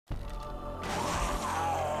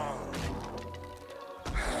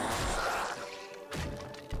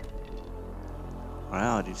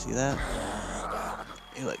Wow, did you see that?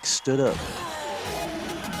 He like stood up.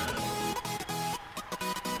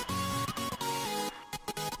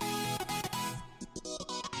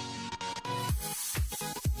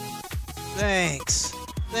 Thanks.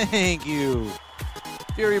 Thank you.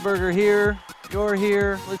 Fury Burger here. You're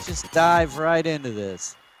here. Let's just dive right into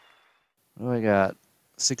this. What do I got?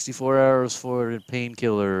 64 hours for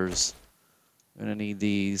painkillers. I'm gonna need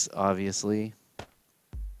these, obviously.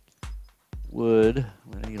 Wood.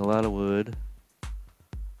 I'm gonna need a lot of wood.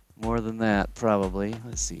 More than that, probably.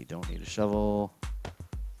 Let's see. Don't need a shovel.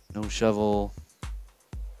 No shovel.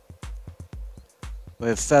 We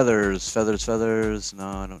have feathers. Feathers, feathers. No,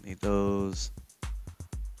 I don't need those.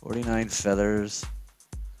 49 feathers.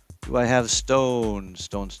 Do I have stone?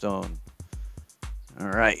 Stone, stone.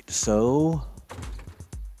 Alright, so...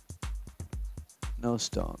 no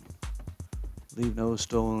stone. Leave no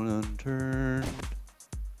stone unturned.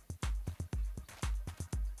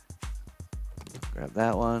 Grab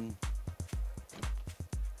that one.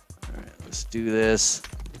 Alright, let's do this.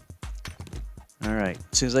 Alright,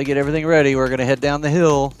 as soon as I get everything ready, we're going to head down the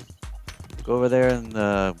hill. Go over there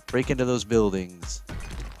and break into those buildings.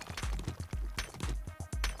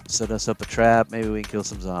 Set us up a trap. Maybe we can kill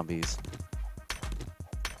some zombies.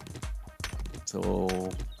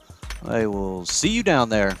 So, I will see you down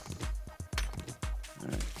there.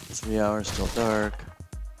 Alright, 3 hours till dark.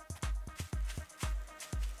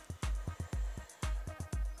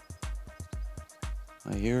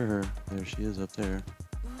 I hear her. There she is up there.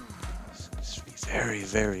 She's very,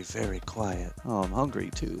 very, very quiet. Oh, I'm hungry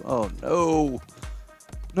too. Oh no!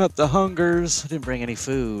 Not the hungers. I didn't bring any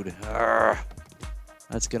food. Arrgh.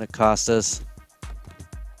 That's gonna cost us.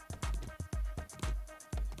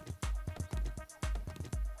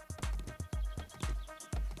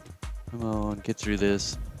 Come on, get through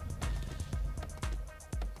this.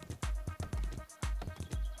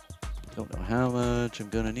 Don't know how much I'm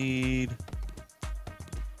gonna need.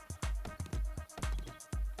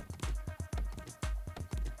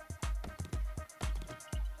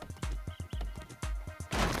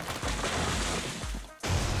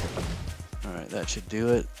 Alright, that should do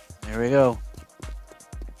it. There we go.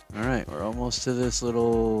 Alright, we're almost to this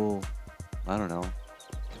little, I don't know,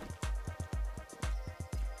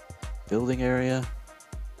 building area.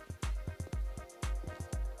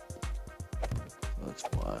 So that's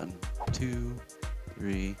 1, 2,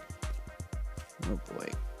 3. Oh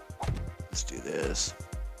boy. Let's do this.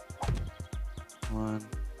 1,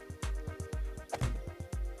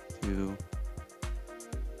 2,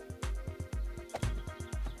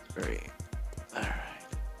 3. All right.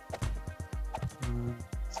 1,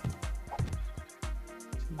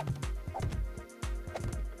 2,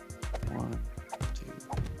 1, 2,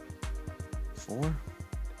 4.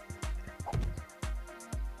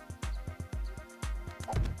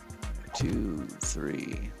 2,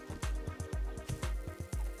 3.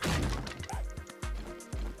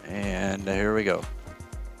 And here we go.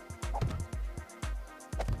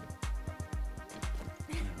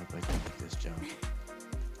 I hope I can make this jump.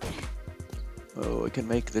 Oh, I can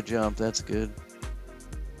make the jump. That's good.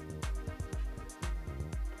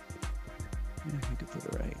 Yeah, you can put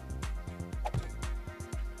it right.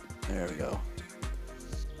 There we go.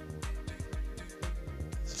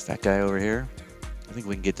 This fat guy over here. I think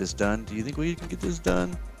we can get this done. Do you think we can get this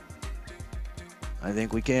done? I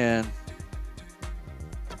think we can.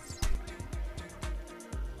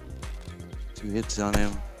 2 hits on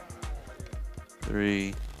him.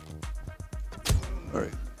 3. All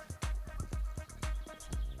right.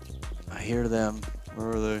 I hear them. Where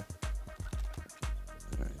are they? All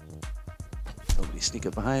right. Somebody sneak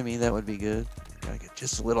up behind me. That would be good. Gotta get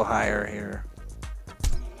just a little higher here.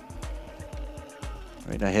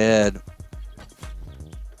 Right ahead.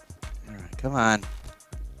 All right, come on.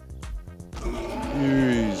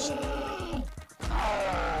 Jeez.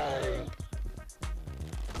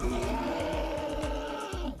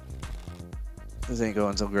 This ain't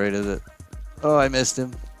going so great, is it? Oh, I missed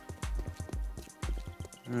him.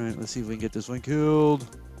 Alright, let's see if we can get this one killed.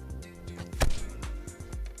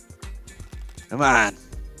 Come on.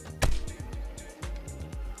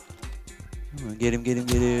 Come on, get him, get him,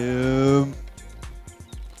 get him.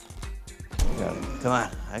 Got him. Come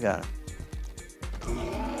on, I got him.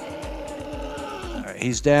 Alright,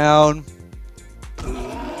 he's down.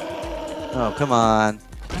 Oh, come on.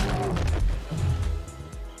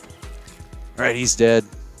 Alright, he's dead.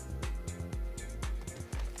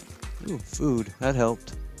 Ooh, food. That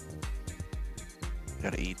helped.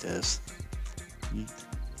 Gotta eat this. Eat.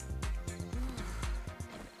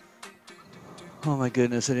 Oh my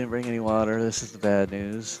goodness, I didn't bring any water. This is the bad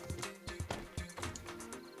news.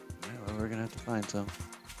 Well, we're gonna have to Find some.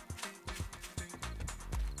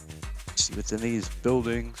 See what's in these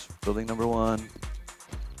buildings. Building number 1.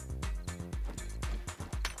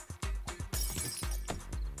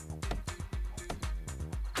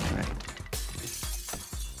 Alright.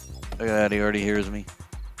 Look at that, he already hears me.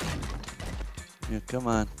 Yeah, come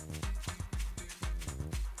on.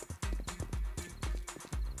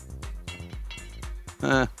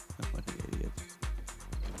 Huh. What an idiot.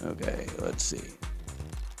 Okay, let's see.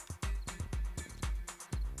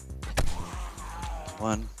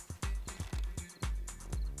 1.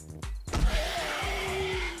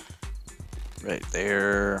 Right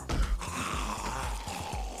there.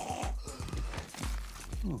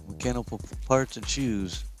 Ooh, mechanical parts and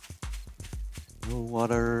shoes. No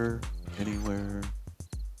water anywhere.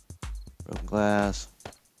 Broken glass.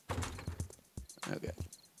 Okay.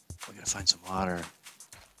 We gotta find some water.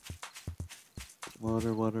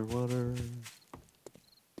 Water, water, water.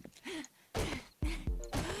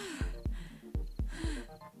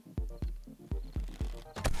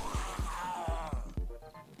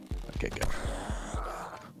 Okay, go.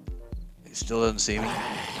 He still doesn't see me.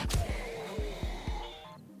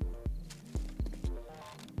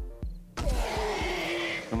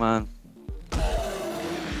 Come on.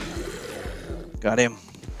 Got him.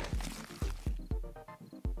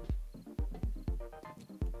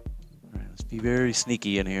 Alright, let's be very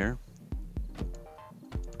sneaky in here.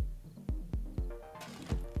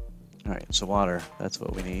 Alright, so water. That's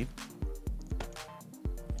what we need.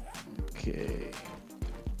 Okay.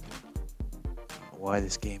 Why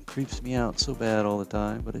this game creeps me out so bad all the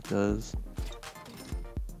time, but it does.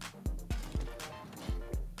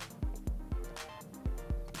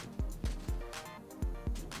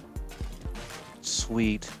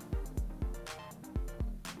 Sweet.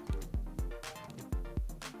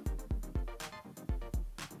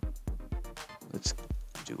 Let's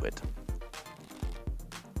do it.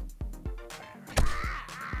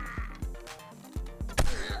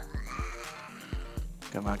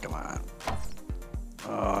 Come on, come on.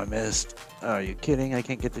 Oh, I missed. Oh, are you kidding? I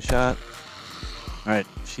can't get the shot. Alright,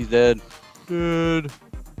 she's dead. Good.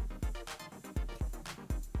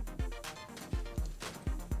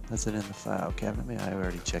 That's it in the file cabinet. I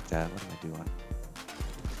already checked that. What am I doing?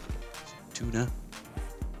 Tuna.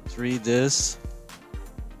 Let's read this.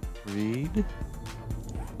 Read.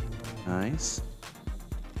 Nice.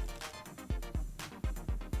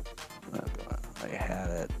 Oh, come on. I had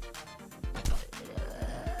it.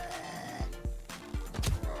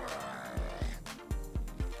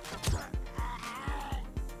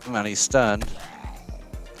 Come on, he's stunned.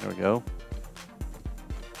 There we go.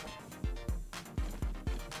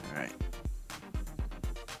 Alright.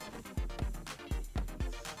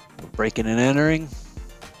 Breaking and entering.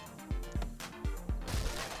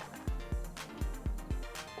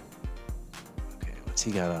 Okay, what's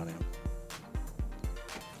he got on him?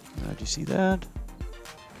 Did you see that?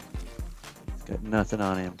 He's got nothing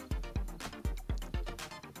on him.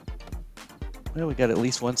 Well, we got at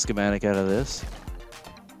least one schematic out of this.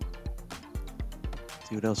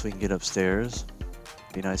 See what else we can get upstairs.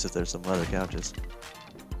 Be nice if there's some leather couches.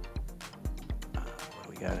 What do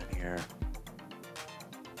we got in here?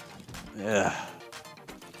 Yeah.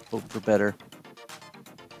 Hope for better.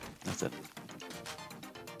 Nothing.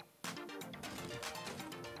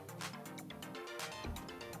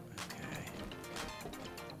 Okay.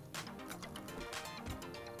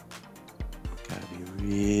 Gotta be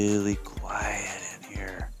really quiet in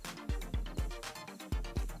here.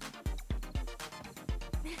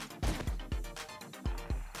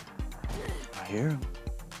 I hear him.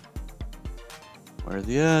 Where's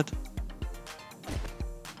he at?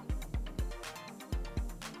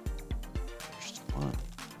 There's one.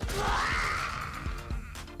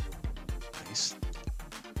 Nice.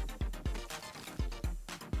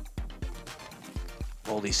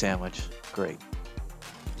 Moldy sandwich. Great.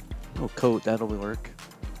 Oh, coat. That'll work.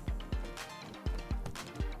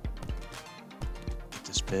 Get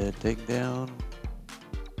this bed taken down.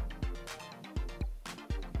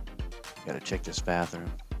 Gotta check this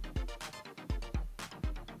bathroom.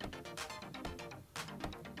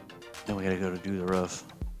 Then we gotta go to do the roof.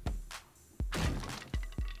 There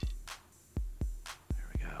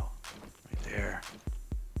we go. Right there.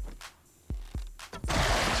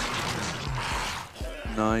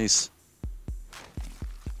 Nice.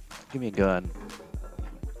 Give me a gun.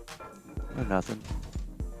 Or nothing.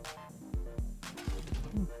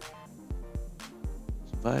 Some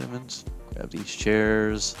vitamins. Grab these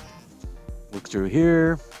chairs. Look through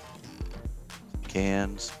here.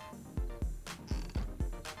 Cans.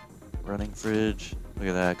 Running fridge. Look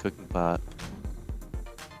at that, cooking pot.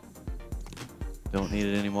 Don't need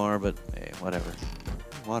it anymore, but hey, whatever.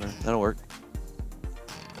 Water, that'll work.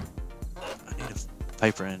 I need a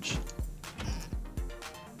pipe wrench.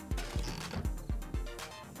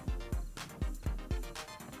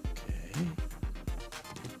 Okay.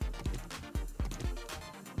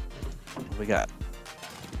 What do we got?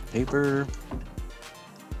 Paper.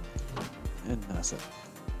 And nothing.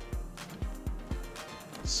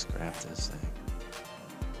 Scrap this thing.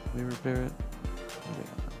 Can we repair it?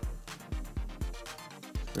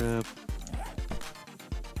 Scrap.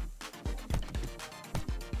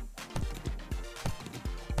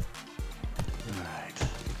 Alright.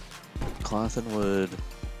 Cloth and wood.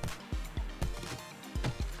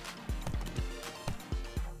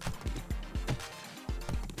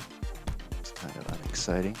 It's kind of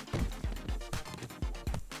unexciting.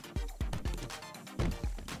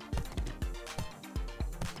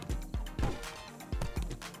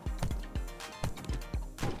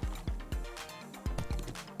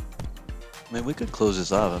 I mean, we could close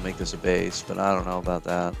this off and make this a base, but I don't know about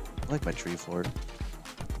that. I like my tree fort.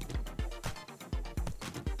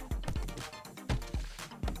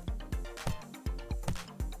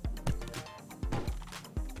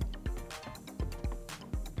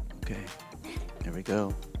 Okay, here we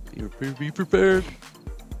go. Be prepared.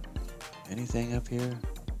 Anything up here?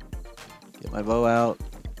 Get my bow out.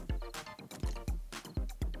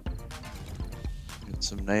 Get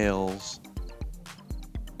some nails.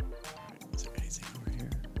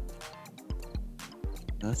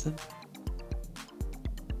 Nothing?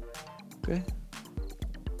 Okay.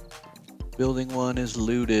 Building 1 is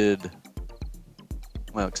looted.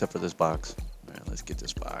 Well, except for this box. Alright, let's get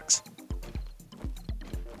this box.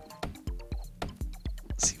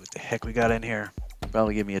 Let's see what the heck we got in here.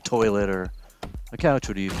 Probably give me a toilet or a couch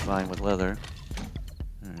would be fine with leather.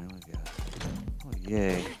 Alright, what we got? Oh,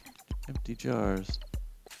 yay. Empty jars.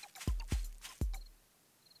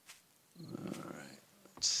 Alright,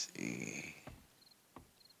 let's see.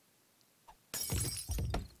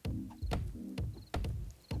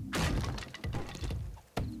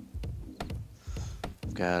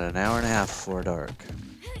 Got an hour and a half before dark.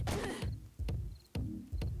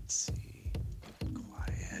 Let's see.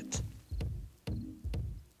 Quiet.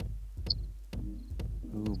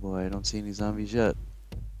 Oh boy, I don't see any zombies yet.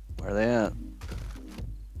 Where are they at?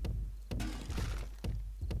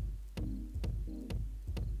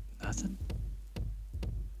 Nothing?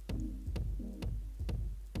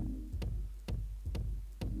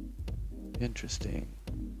 Interesting.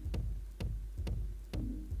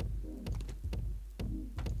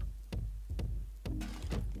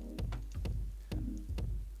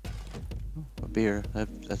 Beer,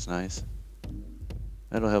 that's nice.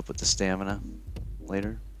 That'll help with the stamina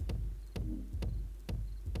later.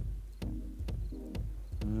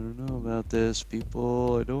 I don't know about this,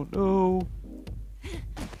 people. I don't know.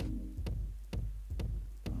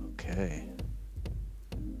 Okay.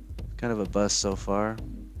 Kind of a bust so far.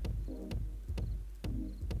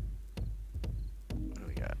 What do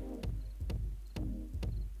we got?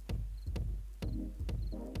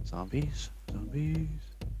 Zombies? Zombies?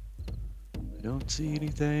 I don't see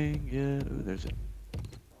anything yet. Oh, there's a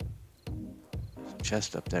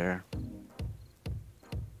chest up there.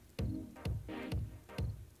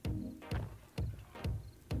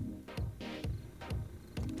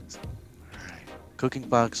 Alright. Cooking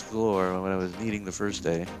box galore, what I was needing the first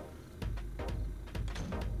day.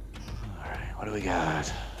 Alright, what do we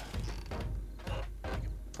got?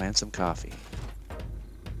 Plant some coffee.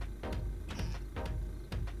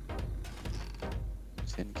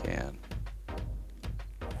 Tin can.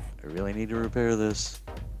 I really need to repair this.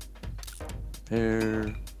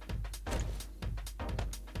 Repair.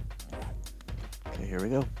 Okay, here we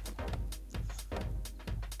go.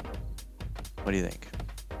 What do you think?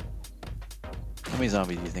 How many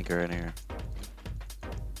zombies do you think are in here?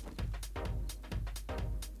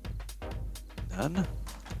 None?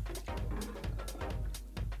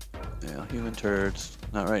 Yeah, human turds.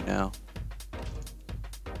 Not right now.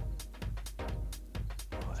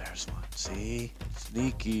 Oh, there's one. See?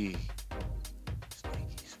 Sneaky.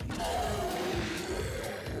 Sneaky, sneaky.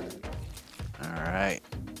 Alright.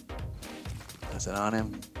 Nothing on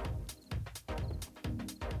him.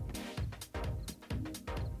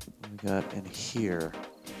 What we got in here?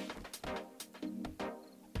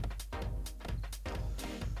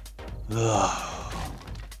 Ugh.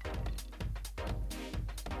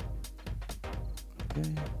 Okay,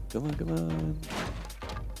 come on, come on.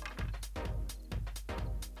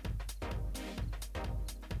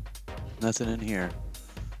 Nothing in here.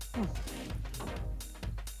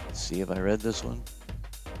 Let's see if I read this one.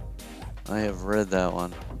 I have read that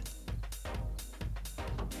one.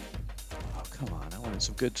 Oh, come on. I want to want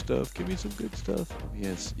some good stuff. Give me some good stuff.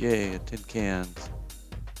 Yes, yay, tin cans.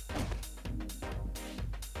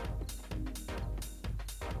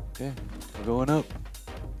 Okay, we're going up.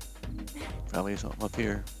 Probably something up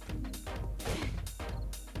here.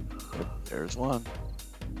 Yep, there's one.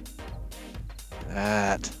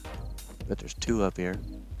 That. Bet there's two up here.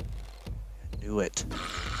 I knew it.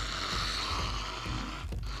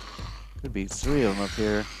 Could be three of them up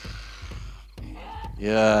here.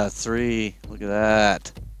 Yeah, three. Look at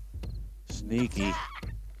that. Sneaky.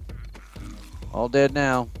 All dead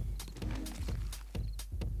now.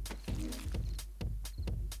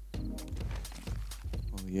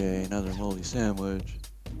 Oh yay, another moldy sandwich.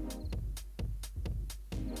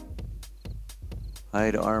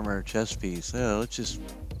 Hide armor chest piece. Yeah, let's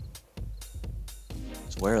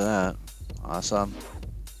wear that. Awesome.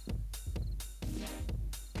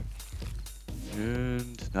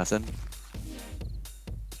 And nothing.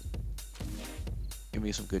 Give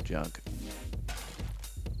me some good junk.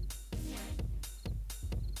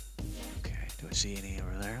 Okay, do I see any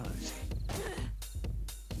over there? Let me see.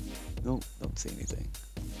 Nope, don't see anything.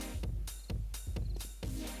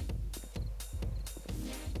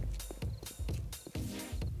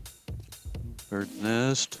 Bird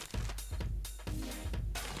nest.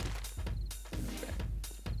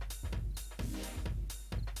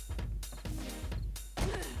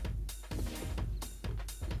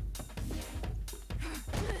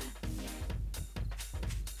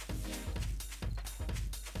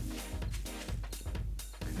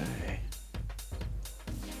 Okay.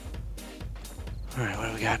 All right, what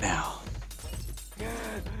do we got now?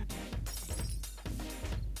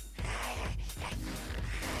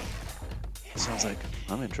 Sounds like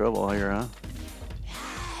I'm in trouble here, huh?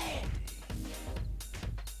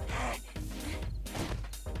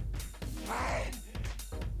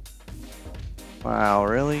 Wow,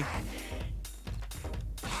 really?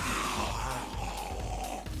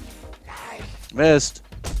 Missed.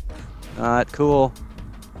 Not cool.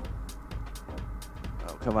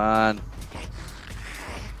 Oh, come on.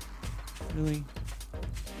 Really?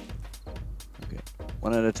 Okay.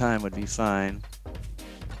 One at a time would be fine.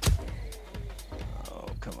 Oh,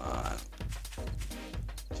 come on.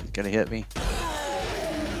 She's gonna hit me.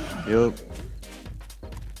 Yup.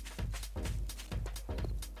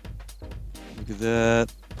 Look at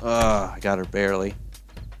that. Oh, I got her barely.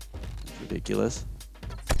 That's ridiculous.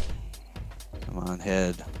 Come on,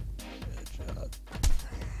 head. Good job.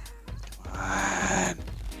 Come on.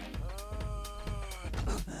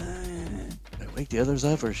 Did I wake the others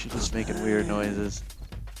up, or is she just making weird noises?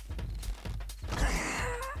 Got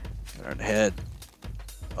her in the head.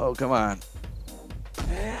 Oh, come on.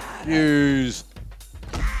 Use.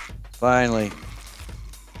 Finally.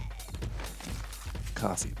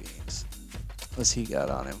 Coffee beans. What's he got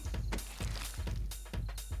on him?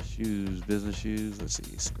 Shoes, business shoes. Let's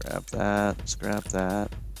see. Scrap that. Scrap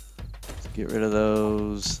that. Let's get rid of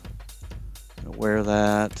those. I'm gonna wear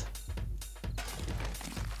that.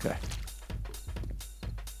 Okay.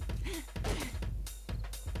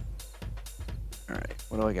 All right.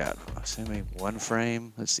 What do I got? Send me one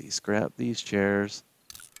frame. Let's see. Scrap these chairs.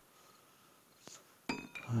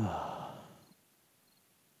 Let's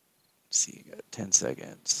see. You got 10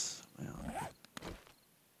 seconds. Well,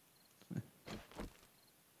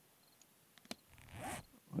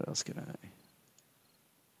 what else can I?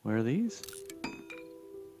 Where are these?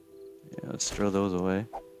 Yeah, let's throw those away.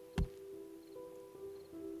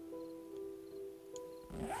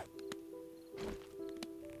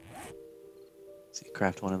 See,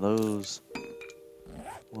 craft one of those.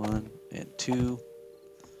 1 and 2.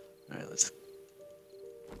 All right, let's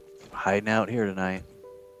hiding out here tonight.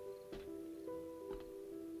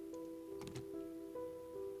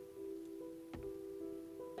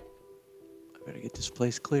 I better get this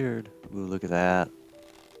place cleared. Ooh, look at that.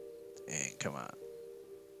 Dang, come on.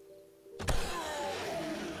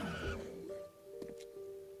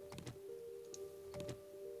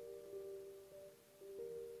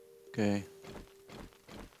 Okay.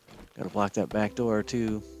 Gotta block that back door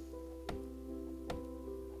too.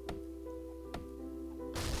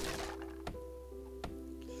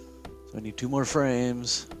 So I need 2 more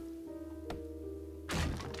frames.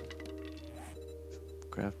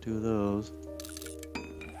 Craft 2 of those.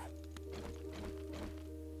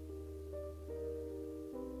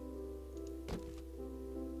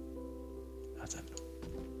 Nothing.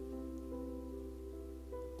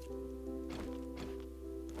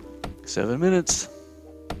 Seven minutes.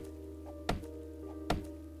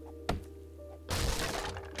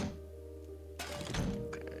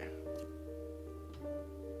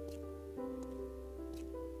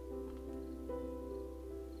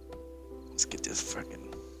 get this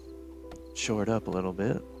freaking shored up a little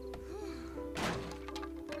bit.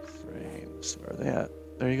 Frames, where are they at?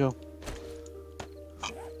 There you go.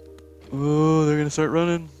 Oh, they're gonna start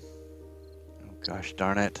running. Oh gosh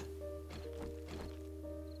darn it.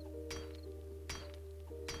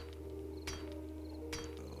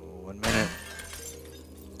 Oh, 1 minute.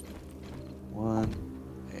 1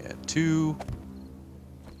 and 2.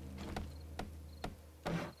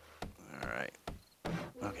 Alright.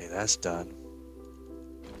 Okay, that's done.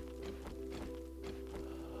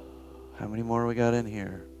 How many more we got in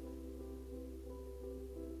here?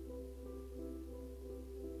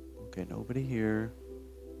 Okay, nobody here.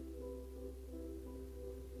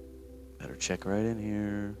 Better check right in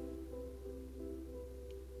here.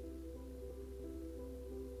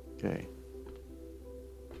 Okay.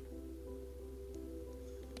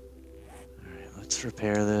 Alright, let's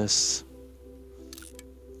repair this.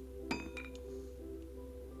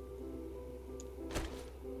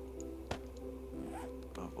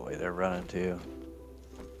 Oh boy, they're running too.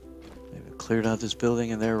 They've cleared out this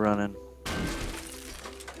building and they're running.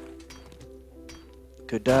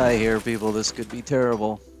 Could die here, people. This could be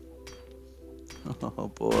terrible.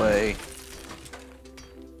 Oh boy.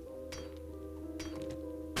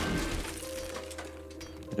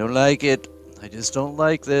 I don't like it. I just don't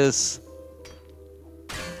like this.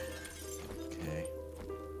 Okay.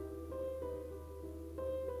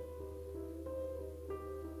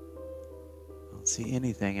 I don't see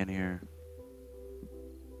anything in here.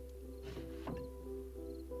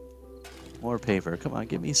 More paper. Come on,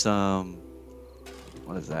 give me some.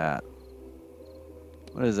 What is that?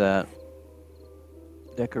 What is that?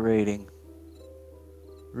 Decorating.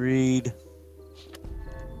 Read.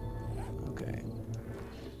 Okay.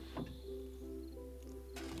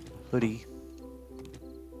 Hoodie.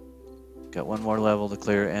 Got one more level to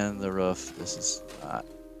clear and the roof. This is not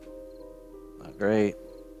great.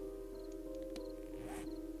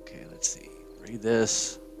 Okay, let's see. Read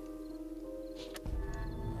this.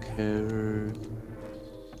 Okay.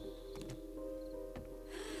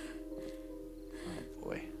 Oh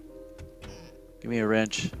boy. Give me a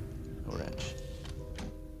wrench. No wrench.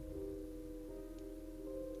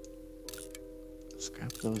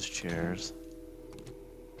 Scrap those chairs.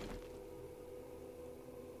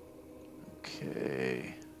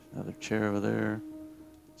 Okay. Another chair over there.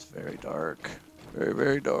 It's very dark. Very,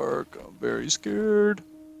 very dark. I'm very scared.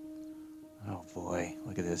 Oh boy.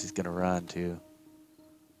 Look at this. He's gonna run too.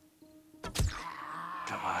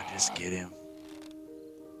 Come on, just get him.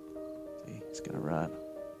 See, he's gonna run.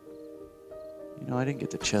 You know, I didn't get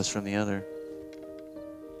the chest from the other.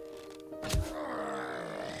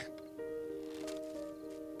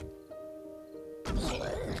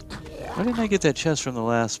 Why didn't I get that chest from the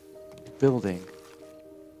last building?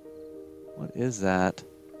 What is that?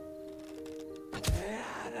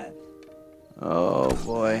 Oh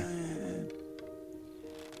boy.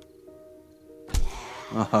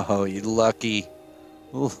 Oh, you lucky.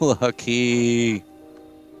 Lucky.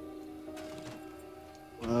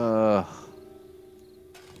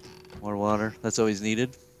 More water. That's always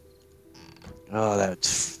needed. Oh,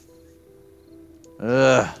 that's...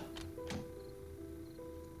 Boy,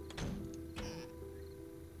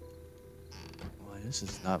 this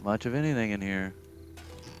is not much of anything in here.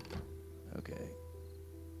 Okay.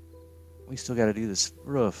 We still got to do this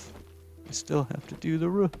roof. We still have to do the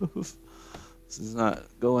roof. This is not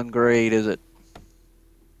going great, is it?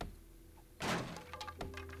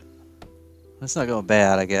 It's not going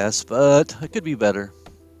bad, I guess, but it could be better.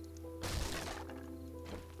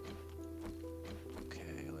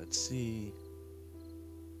 Okay, let's see.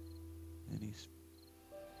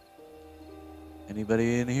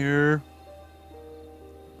 Anybody in here?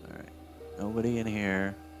 Alright, nobody in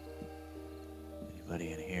here.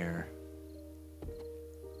 Anybody in here?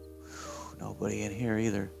 Whew, nobody in here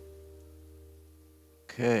either.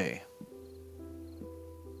 Okay.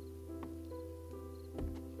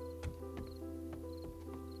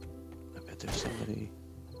 I bet there's somebody.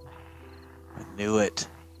 I knew it.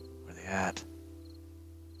 Where are they at?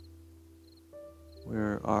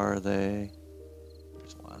 Where are they?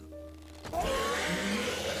 There's one.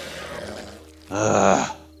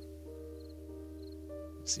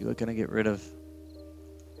 Let's see, what can I get rid of?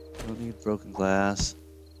 Don't need broken glass.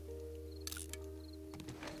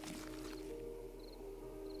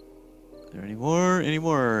 Is there any more? Any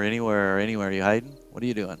more? Anywhere? Anywhere? Are you hiding? What are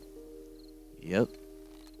you doing? Yep.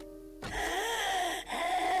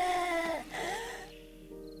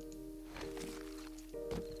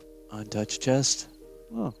 Untouched chest.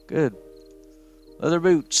 Oh, good. Leather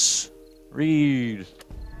boots. Read.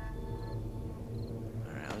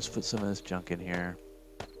 Alright, let's put some of this junk in here.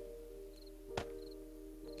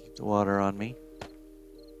 Keep the water on me.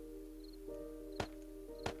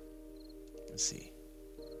 Let's see.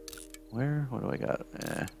 Where? What do I got?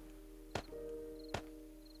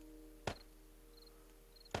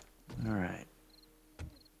 All right.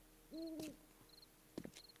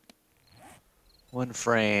 One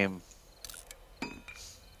frame.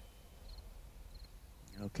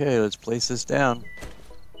 Okay, let's place this down.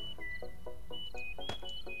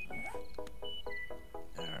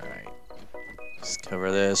 All right. Let's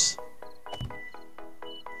cover this.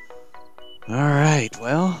 All right,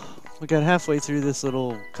 well, we got halfway through this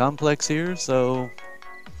little complex here, so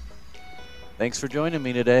thanks for joining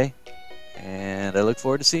me today, and I look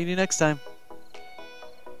forward to seeing you next time.